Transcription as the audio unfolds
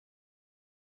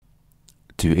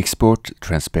To export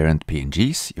transparent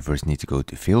PNGs, you first need to go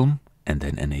to Film and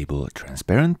then enable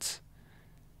Transparent.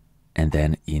 And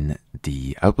then in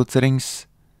the output settings,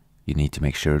 you need to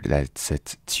make sure that it's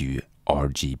set to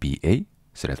RGBA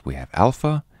so that we have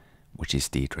alpha, which is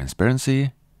the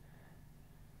transparency.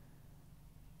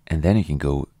 And then you can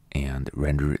go and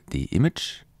render the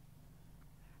image.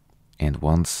 And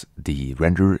once the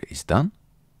render is done,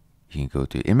 you can go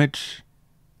to Image,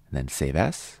 and then Save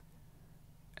As,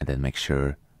 and then make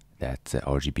sure that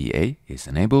RGBA is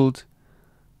enabled,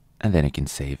 and then you can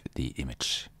save the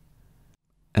image.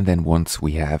 And then once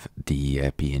we have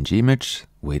the PNG image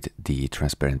with the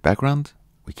transparent background,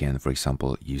 we can, for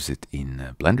example, use it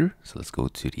in Blender. So let's go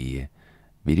to the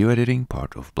video editing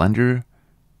part of Blender,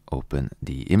 open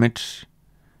the image,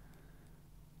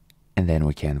 and then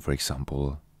we can, for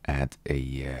example, add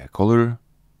a color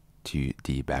to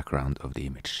the background of the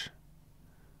image.